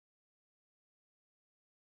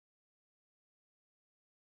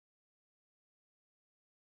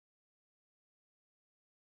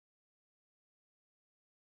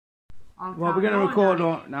Well, we're going to record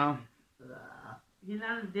now. You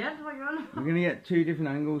know, that's what you're on. We're going to get 2 different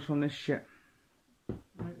angles from this shit.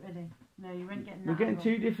 Right, ready? No, you weren't getting that. We're getting angle.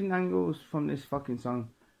 2 different angles from this fucking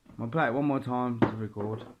song. I'll play it one more time to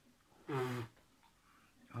record. Oh,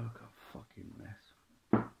 look at a fucking mess.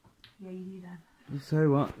 Yeah, you do that. So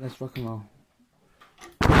what? Let's rock and roll.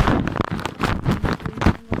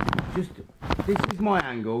 Just, this is my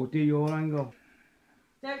angle, do your angle.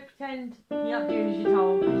 Don't pretend you're not doing as you're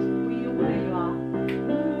told. Just be where you are.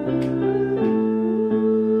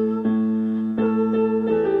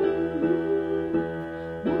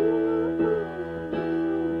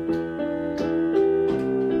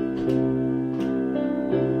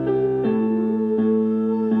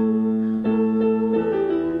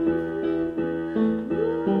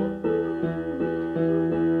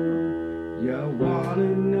 You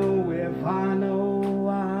wanna know if I know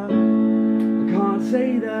why? I can't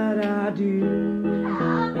say that I do.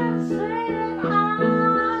 I can say that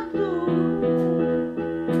I do.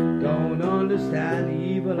 Don't understand the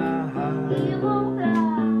evil I hide. Evil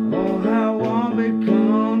eye. Oh, how warm it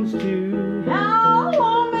comes to. How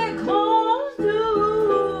warm it comes to.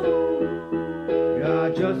 I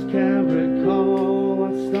just can't recall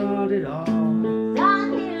what started off.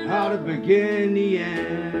 Down here. How to begin the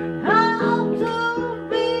end.